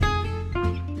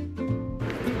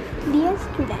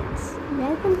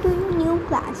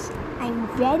class. I'm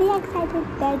very excited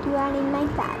that you are in my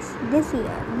class. This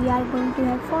year, we are going to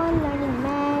have fun learning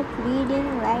math, reading,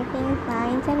 writing,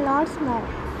 science, and lots more.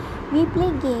 We play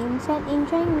games and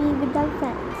enjoy me with our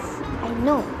friends. I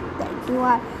know that you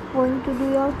are going to do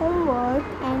your homework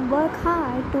and work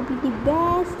hard to be the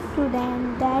best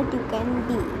student that you can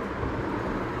be.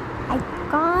 I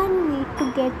can't wait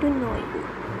to get to know you.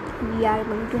 We are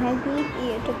going to have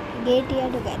great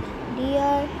year together.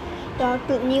 Dear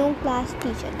new class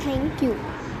teacher, thank you.